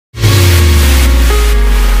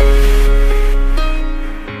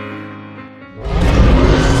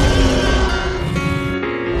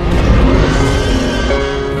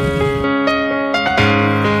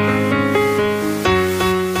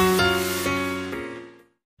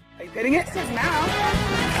Hitting it? It's his mouth.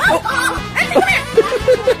 Oh! Andy, come here!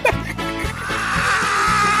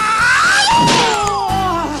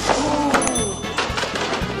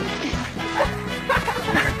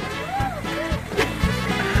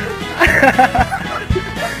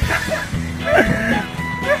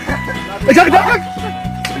 Jangan!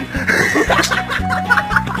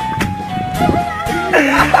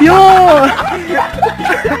 Yo!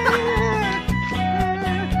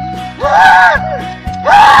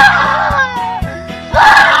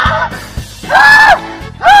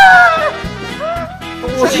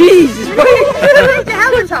 Oh, Jesus! Your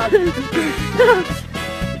helmet's on.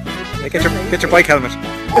 Get your bike helmet.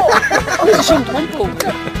 Oh, it's a temple.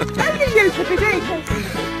 Thank you for today.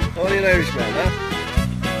 Only an Irishman, huh?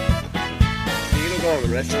 You don't go over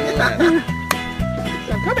the rest of the land.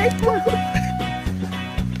 I'm coming. I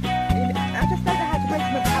just thought I had to break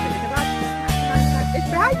my habit because it's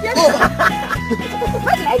behind you.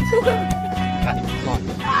 My legs are good.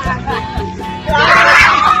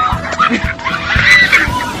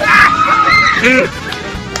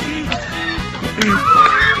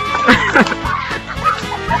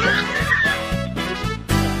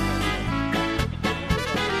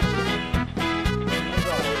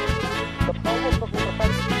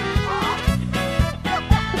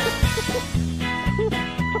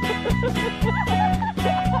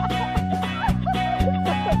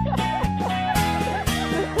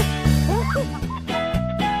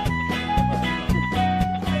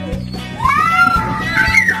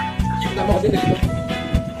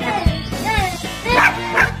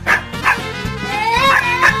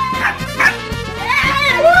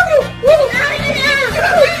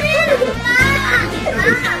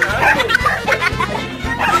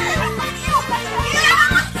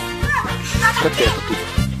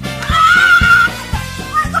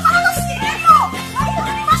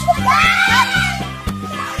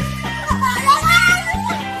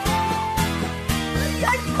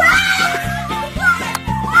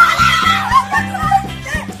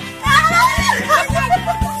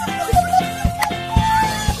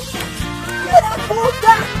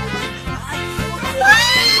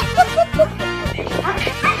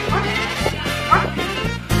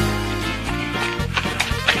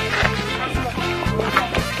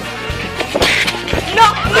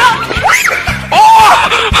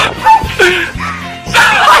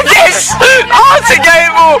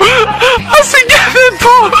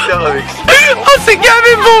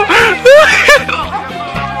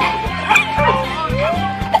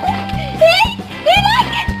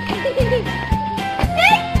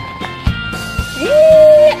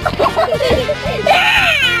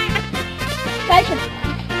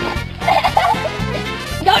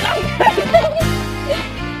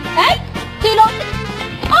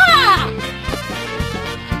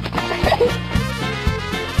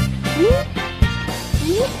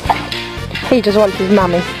 He just wants his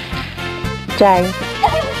mummy, Jane.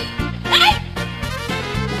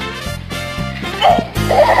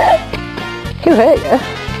 He'll hurt you.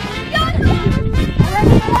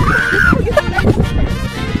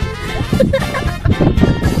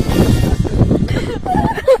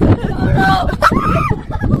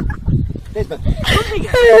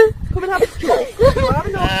 Come and have a stroke.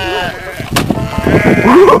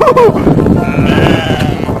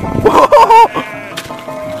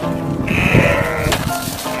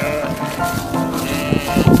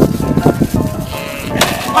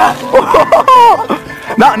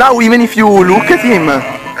 Now even if you look at him.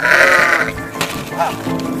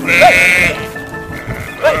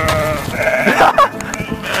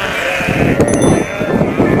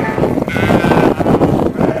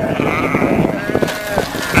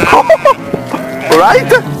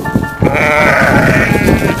 Alright?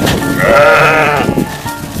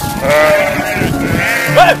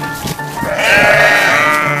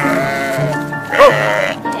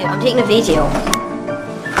 I'm taking a video.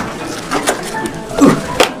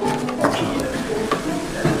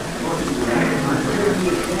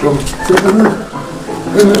 Go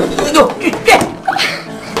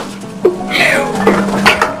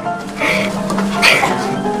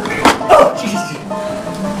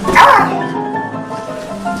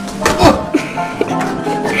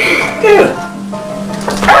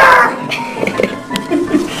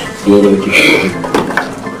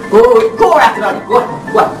after that. Go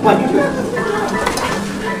on, you do it.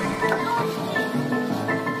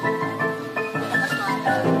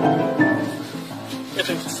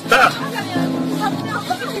 Stop!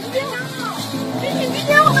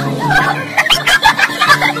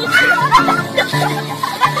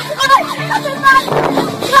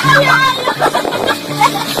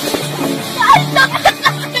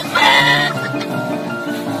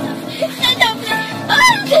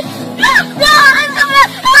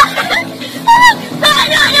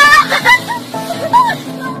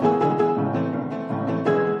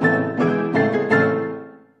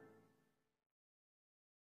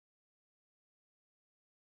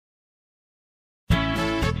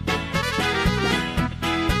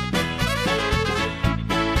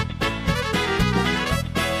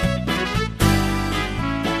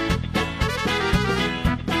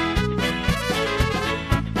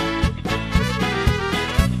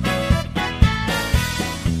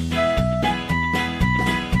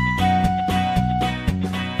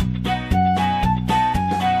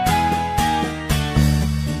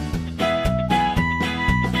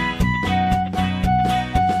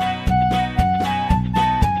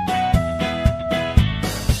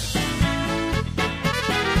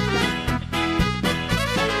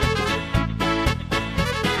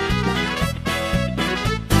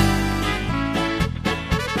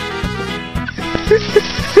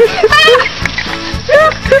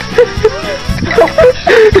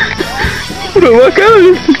 Udah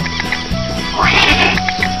makan.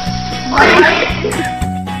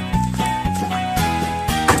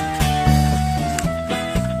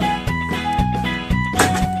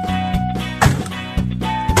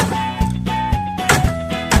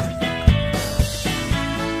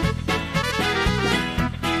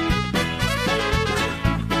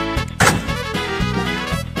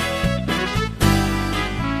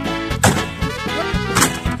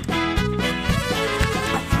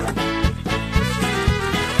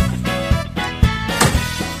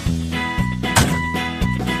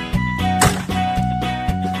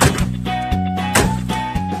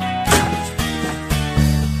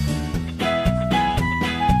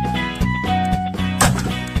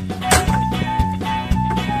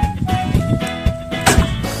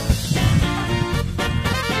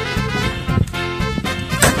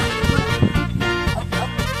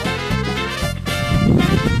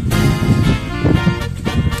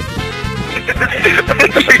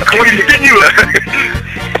 Comment il est nul là.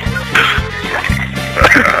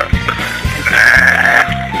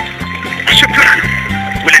 Je sais plus.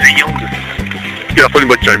 Mais les viandes. Il a pas une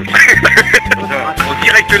bonne time. En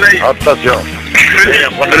direct live. Attention.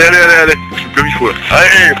 Allez. Comme il faut là.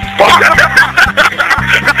 Allez.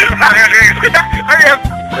 Allez.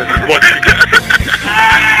 Bon.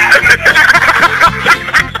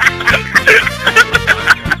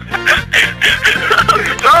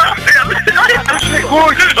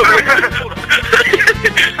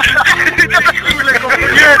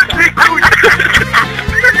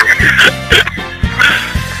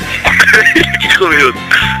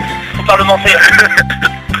 Parlementaire.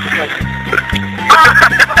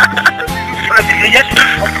 Voilà, c'est grillage.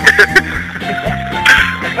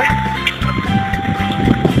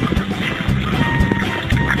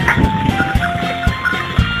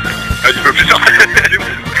 Ah, tu peux plus sortir.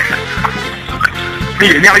 Mais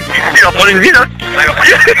il est énervé. Il va prendre une ville, hein.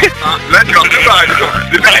 Là, tu vas tout faire.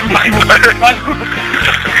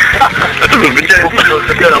 Attends, je vais me dire.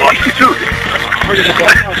 Ça vient d'avoir tout.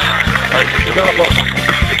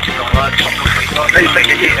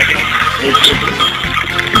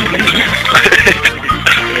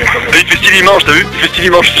 Il fait style dimanche, t'as vu? Il fait style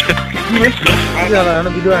dimanche.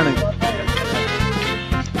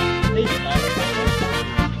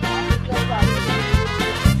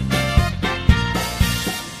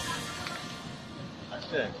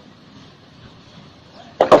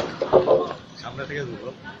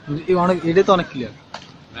 এটা তো অনেক clear.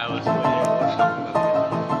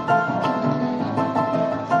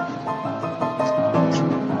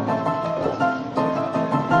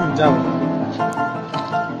 যাও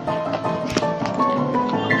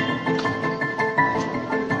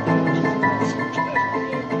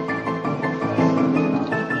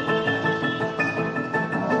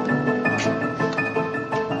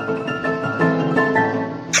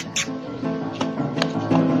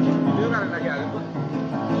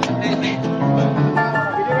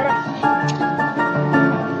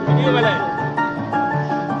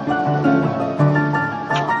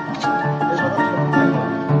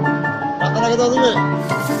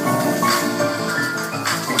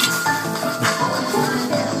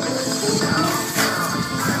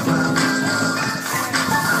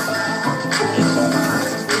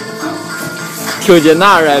听见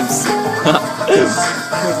那 raps。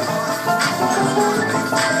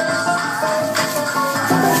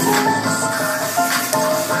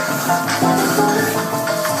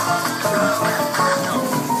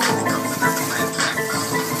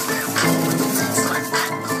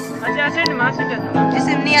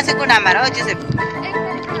 Jisip ni asa ko nama ro Jisip.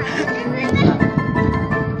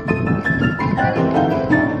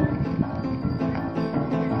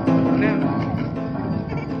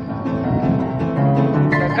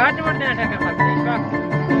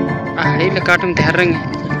 Ini kartun tereng.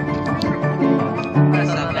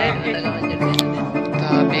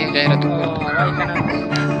 Tapi gairah tu.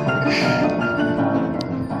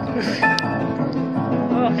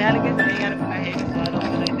 Oh, ख्याल के नहीं यार पता है सालों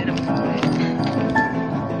में रहते ना।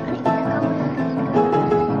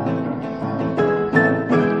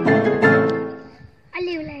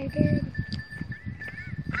 Ali उलाइदे।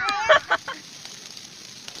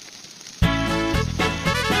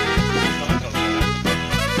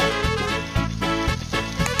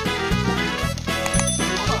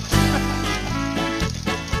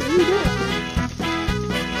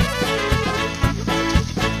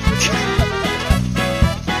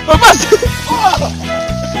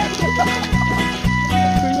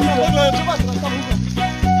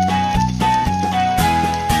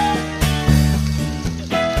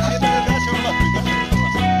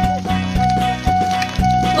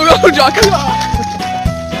 Udah kan.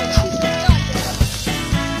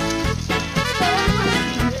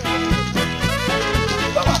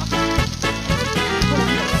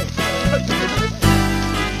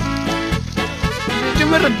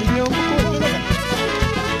 Cuma rednya apa kok?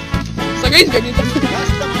 Sagay ganito.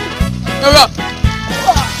 Apa?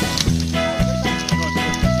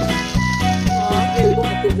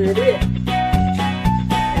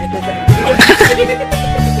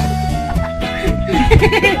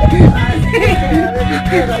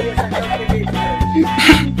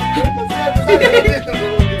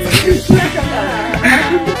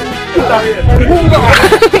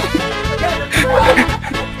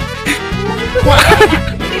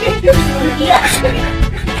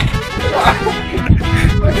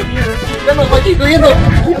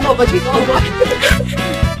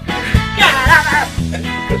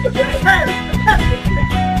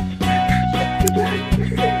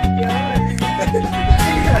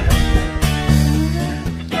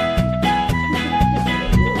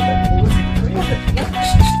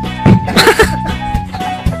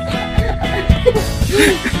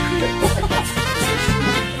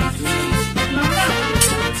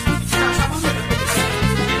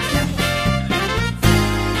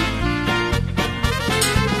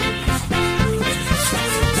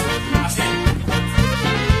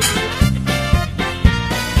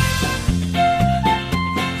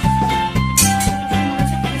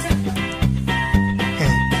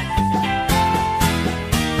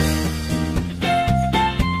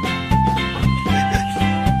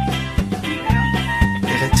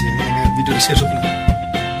 Video diseruduk.